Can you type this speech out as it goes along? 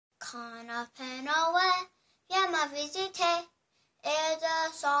Quand le Père Noël vient me visiter, et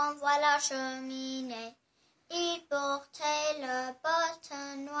descend à la cheminée, il portait le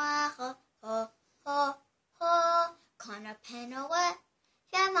bâton noir. Oh, oh, oh. Quand le Père Noël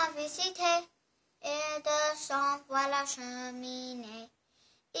vient me visiter, et descend à la cheminée,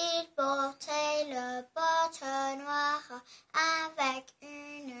 il portait le bâton noir avec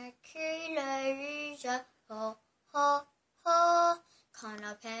une culotte rouge. Oh, oh, oh. Quand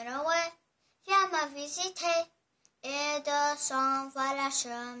le Père Noël vient me visiter et descend à la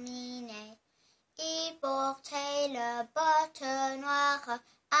cheminée, il portait le bâton noir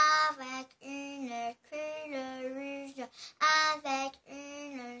avec une culotte rouge, avec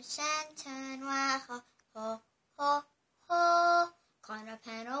une ceinture noire. Oh, oh, oh. Quand le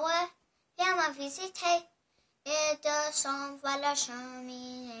Père Noël vient me visiter et descend à la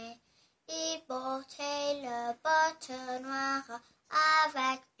cheminée, il portait le bâton noir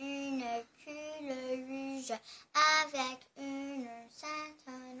avec une culotte rouge, avec une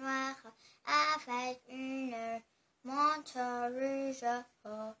ceinture noire, avec une montre rouge.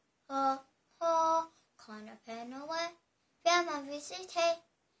 Oh, oh, oh. Quand le Père Noël vient me visiter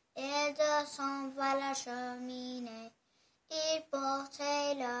et descend à la cheminée, il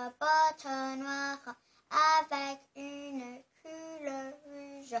portait le bâton noir avec une culotte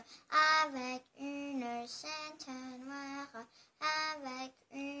rouge, avec une ceinture noire, avec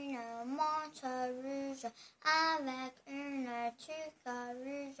une montre rouge, avec une tuque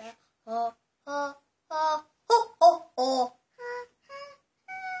rouge. Oh, oh, oh, oh, oh, oh.